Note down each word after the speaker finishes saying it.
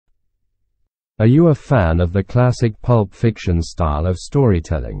Are you a fan of the classic pulp fiction style of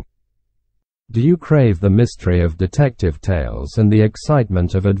storytelling? Do you crave the mystery of detective tales and the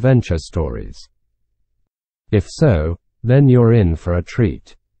excitement of adventure stories? If so, then you're in for a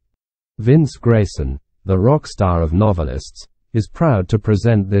treat. Vince Grayson, the rock star of novelists, is proud to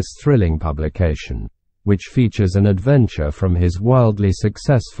present this thrilling publication, which features an adventure from his wildly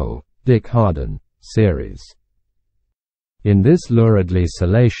successful Harden series. In this luridly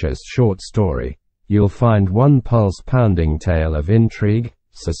salacious short story, you'll find one pulse-pounding tale of intrigue,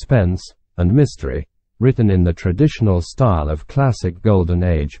 suspense, and mystery, written in the traditional style of classic Golden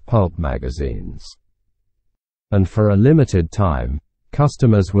Age pulp magazines. And for a limited time,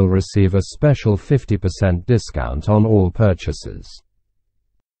 customers will receive a special 50% discount on all purchases.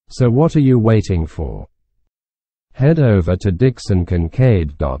 So what are you waiting for? Head over to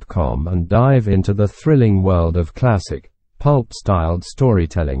DixonKinqade.com and dive into the thrilling world of classic, pulp-styled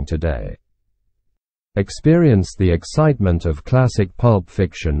storytelling today. Experience the excitement of classic pulp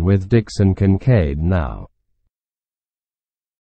fiction with Dixon Kinqade Now.